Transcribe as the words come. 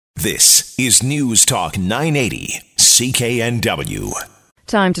This is News Talk 980, CKNW.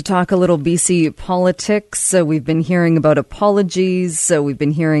 Time to talk a little BC politics. We've been hearing about apologies. We've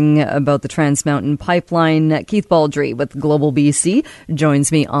been hearing about the Trans Mountain Pipeline. Keith Baldrey with Global BC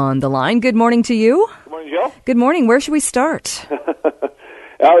joins me on the line. Good morning to you. Good morning, Jill. Good morning. Where should we start?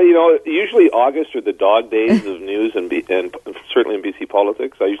 Usually August are the dog days of news and certainly in BC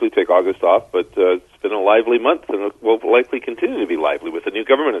politics. I usually take August off, but it's been a lively month and it will likely continue to be lively with the new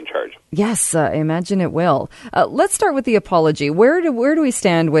government in charge. Yes, I imagine it will. Let's start with the apology. Where do we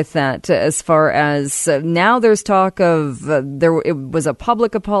stand with that as far as now there's talk of it was a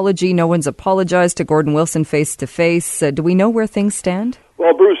public apology. No one's apologized to Gordon Wilson face-to-face. Do we know where things stand?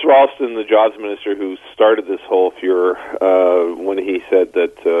 Well, Bruce Ralston, the jobs minister who started this whole furor when he said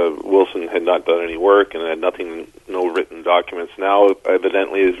that Wilson had not done any work and had no written documents, now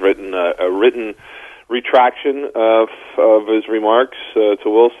evidently has written a written retraction of his remarks to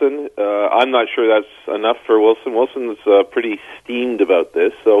Wilson. I'm not sure that's enough for Wilson. Wilson's pretty steamed about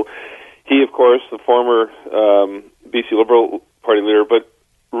this. So he, of course, the former BC Liberal Party leader, but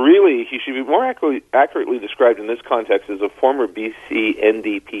really, he should be more accurately described in this context as a former BC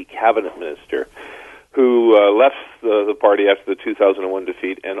NDP cabinet minister who left the party after the 2001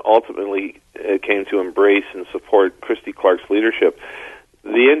 defeat and ultimately came to embrace and support Christy Clark's leadership. The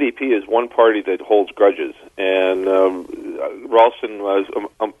NDP is one party that holds grudges, and Ralston was,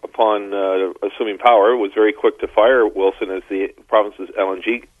 upon assuming power, was very quick to fire Wilson as the province's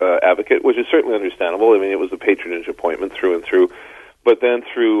LNG advocate, which is certainly understandable. I mean, it was a patronage appointment through and through. But then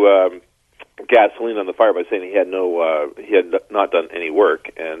through gasoline on the fire by saying he had not done any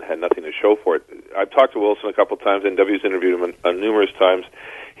work and had nothing to show for it. I've talked to Wilson a couple of times, and W's interviewed him numerous times.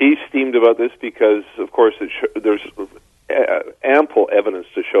 He's steamed about this because, of course, there's ample evidence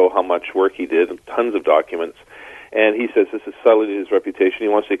to show how much work he did, tons of documents. And he says this has sullied his reputation. He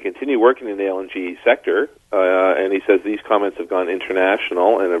wants to continue working in the LNG sector, and he says these comments have gone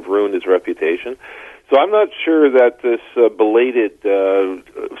international and have ruined his reputation. So I'm not sure that this belated,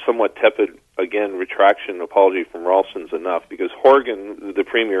 somewhat tepid, again, retraction apology from Ralston's enough, because Horgan, the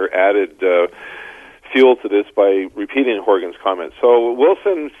premier, added fuel to this by repeating Horgan's comments. So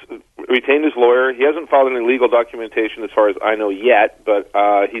Wilson's retained his lawyer. He hasn't filed any legal documentation as far as I know yet, but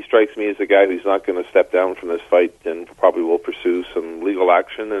he strikes me as a guy who's not going to step down from this fight and probably will pursue some legal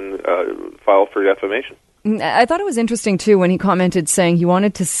action and file for defamation. I thought it was interesting, too, when he commented saying he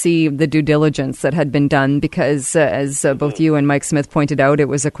wanted to see the due diligence that had been done because, as both you and Mike Smith pointed out, it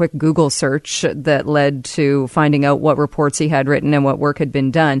was a quick Google search that led to finding out what reports he had written and what work had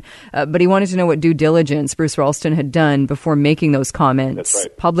been done. But he wanted to know what due diligence Bruce Ralston had done before making those comments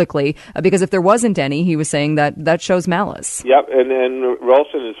publicly, because if there wasn't any, he was saying that shows malice. Yep, and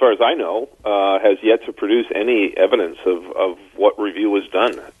Ralston, as far as I know, has yet to produce any evidence of what review was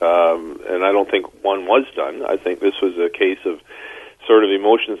done. And I don't think one was done. I think this was a case of sort of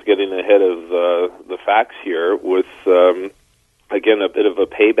emotions getting ahead of the facts here with, again, a bit of a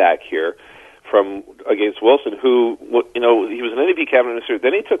payback here against Wilson, who, he was an NDP cabinet minister.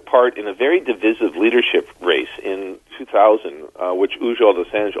 Then he took part in a very divisive leadership race in 2000, which Ujjal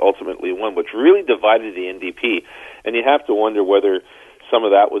Dosanjh ultimately won, which really divided the NDP. And you have to wonder whether some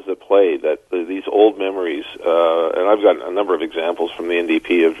of that was at play, that these old memories, and I've got a number of examples from the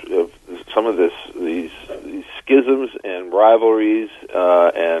NDP of some of these schisms and rivalries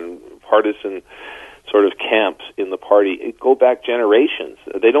and partisan sort of camps in the party go back generations.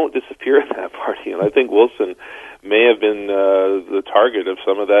 They don't disappear in that party, and I think Wilson may have been the target of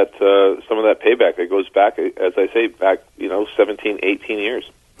some of that payback. It goes back, as I say, 17, 18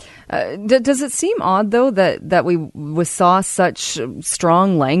 years. Does it seem odd, though, that we saw such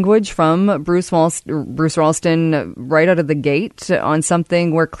strong language from Bruce Ralston right out of the gate on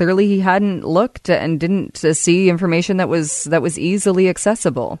something where clearly he hadn't looked and didn't see information that was easily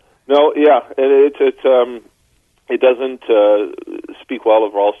accessible? No, yeah, it doesn't speak well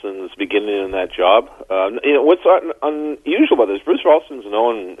of Ralston's beginning in that job. What's unusual about this? Bruce Ralston's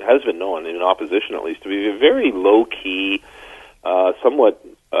has been known in opposition, at least, to be a very low key, somewhat.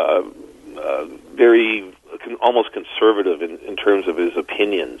 Very almost conservative in terms of his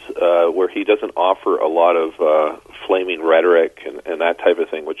opinions, where he doesn't offer a lot of flaming rhetoric and that type of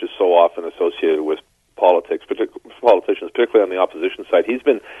thing, which is so often associated with politicians, particularly on the opposition side. He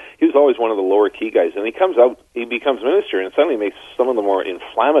was always one of the lower key guys, and he becomes minister, and suddenly makes some of the more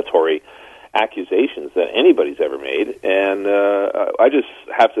inflammatory accusations that anybody's ever made, and I just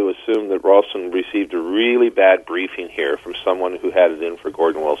have to assume that Ralston received a really bad briefing here from someone who had it in for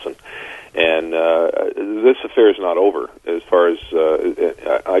Gordon Wilson. And this affair is not over, as far as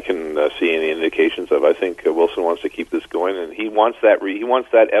I can see any indications of. I think Wilson wants to keep this going, and he wants that. He wants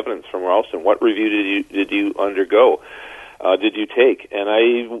that evidence from Ralston. What review did you undergo? Did you take? And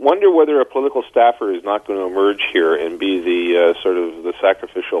I wonder whether a political staffer is not going to emerge here and be the sort of the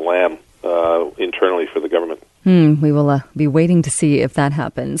sacrificial lamb internally for the government. We will be waiting to see if that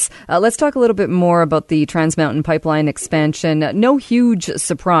happens. Let's talk a little bit more about the Trans Mountain Pipeline expansion. No huge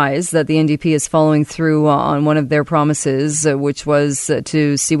surprise that the NDP is following through on one of their promises, which was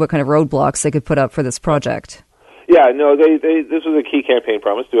to see what kind of roadblocks they could put up for this project. Yeah, no, this was a key campaign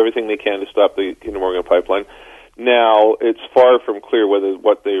promise, do everything they can to stop the Kinder Morgan pipeline. Now, it's far from clear whether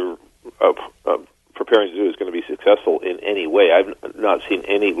what they're preparing to do is going to be successful in any way. I've not seen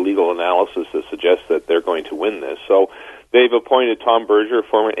any legal analysis that suggests that they're going to win this. So they've appointed Tom Berger, a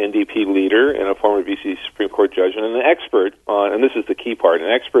former NDP leader and a former BC Supreme Court judge, and an expert on, and this is the key part,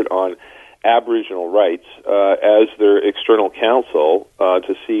 an expert on Aboriginal rights as their external counsel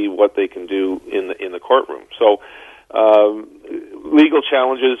to see what they can do in the courtroom. So legal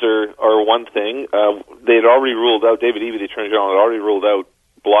challenges are one thing. They had already ruled out, David Eby, the Attorney General, had already ruled out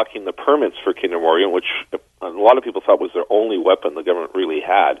blocking the permits for Kinder Morgan, which a lot of people thought was their only weapon the government really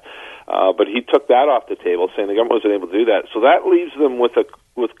had. But he took that off the table, saying the government wasn't able to do that. So that leaves them with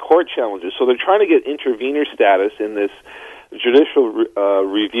court challenges. So they're trying to get intervener status in this judicial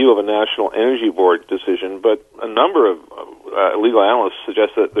review of a National Energy Board decision, but a number of legal analysts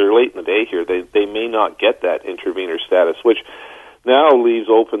suggest that they're late in the day here. They may not get that intervener status, which now leaves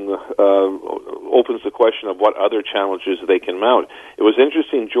opens the question of what other challenges they can mount. It was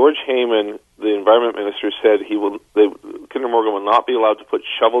interesting. George Heyman, the Environment Minister, said Kinder Morgan will not be allowed to put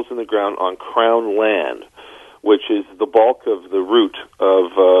shovels in the ground on Crown land, which is the bulk of the route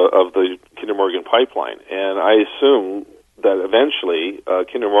of the Kinder Morgan pipeline. And I assume that eventually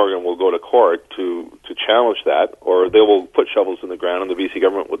Kinder Morgan will go to court to challenge that, or they will put shovels in the ground, and the BC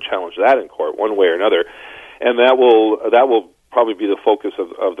government will challenge that in court one way or another, and that will probably be the focus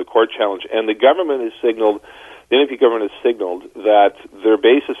of the court challenge. And the government has signaled, the NDP government has signaled that their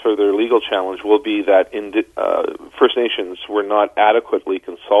basis for their legal challenge will be that First Nations were not adequately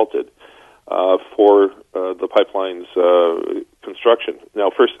consulted for the pipeline's construction. Now,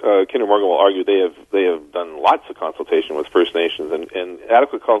 first, Kinder Morgan will argue they have done lots of consultation with First Nations, and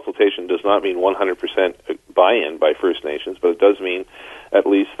adequate consultation does not mean 100% buy-in by First Nations, but it does mean at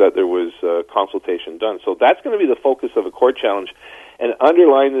least that there was consultation done. So that's going to be the focus of a court challenge. And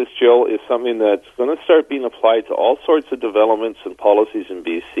underlying this, Jill, is something that's going to start being applied to all sorts of developments and policies in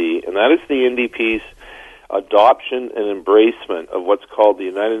BC, and that is the NDP's adoption and embracement of what's called the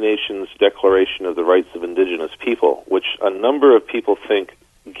United Nations Declaration of the Rights of Indigenous People, which a number of people think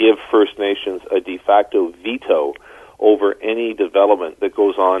give First Nations a de facto veto over any development that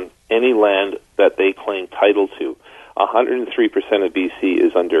goes on any land that they claim title to. 103% of BC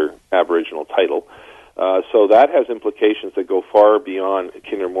is under Aboriginal title. So that has implications that go far beyond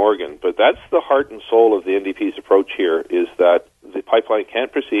Kinder Morgan. But that's the heart and soul of the NDP's approach here, is that the pipeline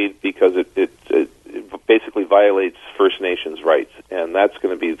can't proceed because it basically violates First Nations rights. And that's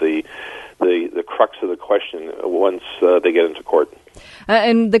going to be the crux of the question once they get into court.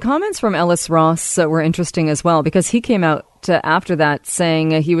 And the comments from Ellis Ross were interesting as well, because he came out after that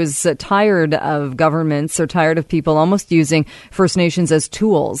saying he was tired of governments or tired of people almost using First Nations as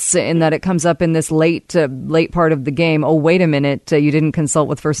tools, in that it comes up in this late part of the game. Oh, wait a minute, you didn't consult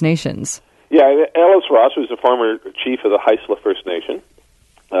with First Nations. Yeah, Ellis Ross, who's the former chief of the Haisla First Nation,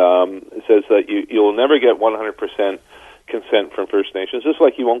 says that you'll never get 100% consent from First Nations, just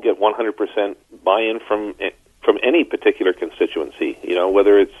like you won't get 100% buy-in from any particular constituency.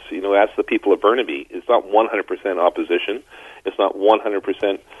 Whether it's, ask the people of Burnaby, it's not 100% opposition, it's not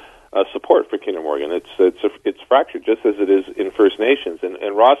 100% support for Kinder Morgan. It's fractured, just as it is in First Nations.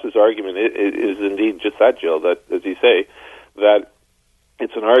 And Ross's argument is indeed just that, Jill, that, as you say, that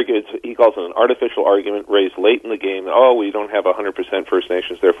it's an argument, he calls it an artificial argument raised late in the game. Oh, we don't have 100% First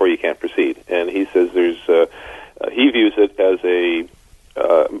Nations, therefore you can't proceed. And he says he views it as a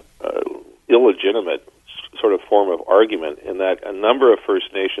illegitimate sort of form of argument, in that a number of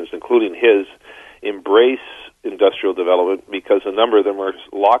First Nations, including his, embrace industrial development because a number of them are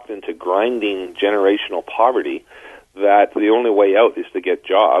locked into grinding generational poverty, that the only way out is to get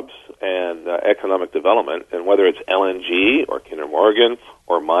jobs and economic development. And whether it's LNG or Kinder Morgan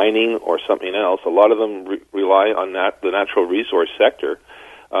or mining or something else, a lot of them rely on the natural resource sector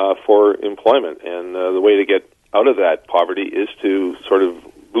for employment. And the way to get out of that poverty is to sort of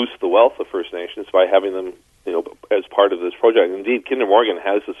boost the wealth of First Nations by having them, as part of this project. Indeed, Kinder Morgan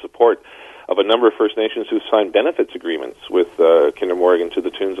has the support of a number of First Nations who signed benefits agreements with Kinder Morgan to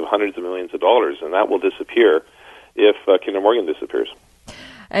the tunes of hundreds of millions of dollars, and that will disappear if Kinder Morgan disappears.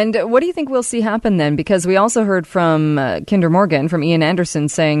 And what do you think we'll see happen then? Because we also heard from Kinder Morgan, from Ian Anderson,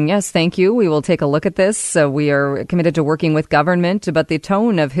 saying, yes, thank you, we will take a look at this. We are committed to working with government. But the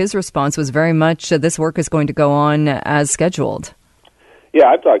tone of his response was very much, this work is going to go on as scheduled. Yeah,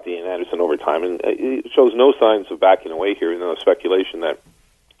 I've talked to Ian Anderson over time, and it shows no signs of backing away here. No speculation that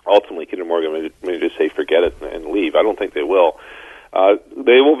ultimately Kinder Morgan may just say forget it and leave. I don't think they will.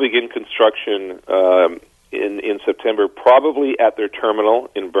 They will begin construction in September, probably at their terminal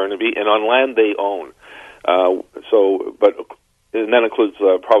in Burnaby and on land they own. And that includes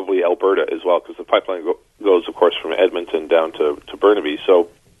probably Alberta as well, because the pipeline goes, of course, from Edmonton down to Burnaby. So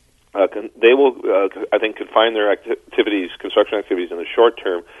they will, I think, confine their construction activities in the short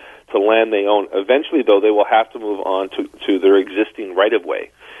term to land they own. Eventually, though, they will have to move on to their existing right-of-way,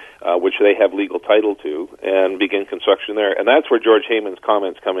 which they have legal title to, and begin construction there. And that's where George Heyman's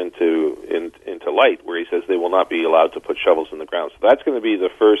comments come into light, where he says they will not be allowed to put shovels in the ground. So that's going to be the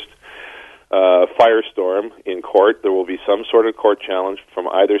first firestorm in court. There will be some sort of court challenge from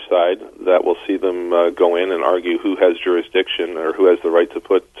either side that will see them go in and argue who has jurisdiction or who has the right to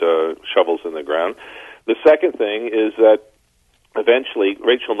put shovels in the ground. The second thing is that eventually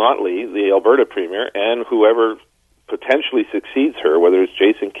Rachel Notley, the Alberta Premier, and whoever potentially succeeds her, whether it's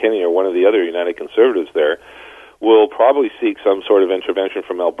Jason Kenney or one of the other United Conservatives there, will probably seek some sort of intervention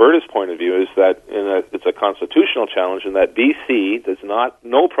from Alberta's point of view, is that it's a constitutional challenge in that BC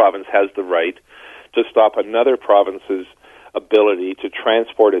no province has the right to stop another province's ability to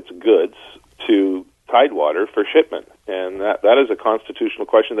transport its goods to Tidewater for shipment. And that is a constitutional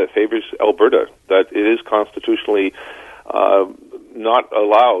question that favors Alberta, that it is constitutionally not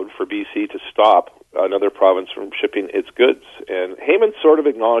allowed for BC to stop another province from shipping its goods. And Heyman sort of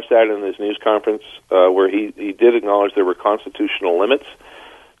acknowledged that in his news conference, where he did acknowledge there were constitutional limits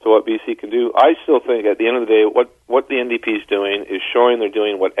to what BC can do. I still think at the end of the day, what the NDP is doing is showing they're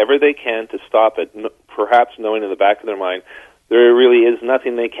doing whatever they can to stop it, perhaps knowing in the back of their mind there really is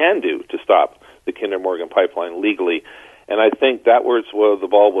nothing they can do to stop the Kinder Morgan pipeline legally. And I think that where the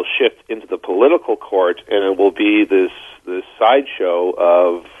ball will shift into the political court, and it will be this sideshow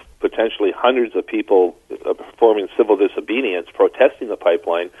of potentially hundreds of people performing civil disobedience, protesting the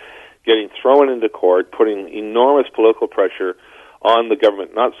pipeline, getting thrown into court, putting enormous political pressure on the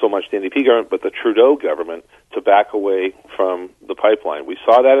government, not so much the NDP government, but the Trudeau government, to back away from the pipeline. We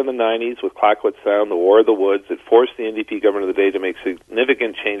saw that in the 90s with Clayoquot Sound, the War of the Woods. It forced the NDP government of the day to make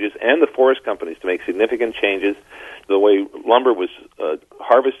significant changes, and the forest companies to make significant changes to the way lumber was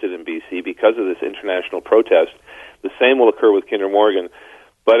harvested in BC because of this international protest. The same will occur with Kinder Morgan.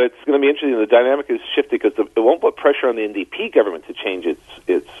 But it's going to be interesting. The dynamic is shifting because it won't put pressure on the NDP government to change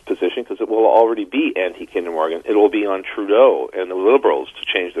its position, because it will already be anti-Kinder Morgan. It will be on Trudeau and the Liberals to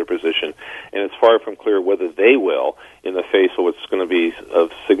change their position. And it's far from clear whether they will in the face of what's going to be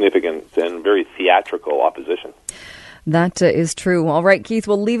of significant and very theatrical opposition. That is true. All right, Keith,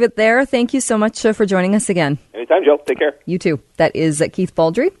 we'll leave it there. Thank you so much for joining us again. Anytime, Jill. Take care. You too. That is Keith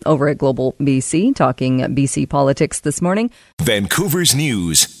Baldrey over at Global BC, talking BC politics this morning. Vancouver's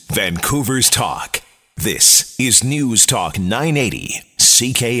News, Vancouver's Talk. This is News Talk 980,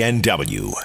 CKNW.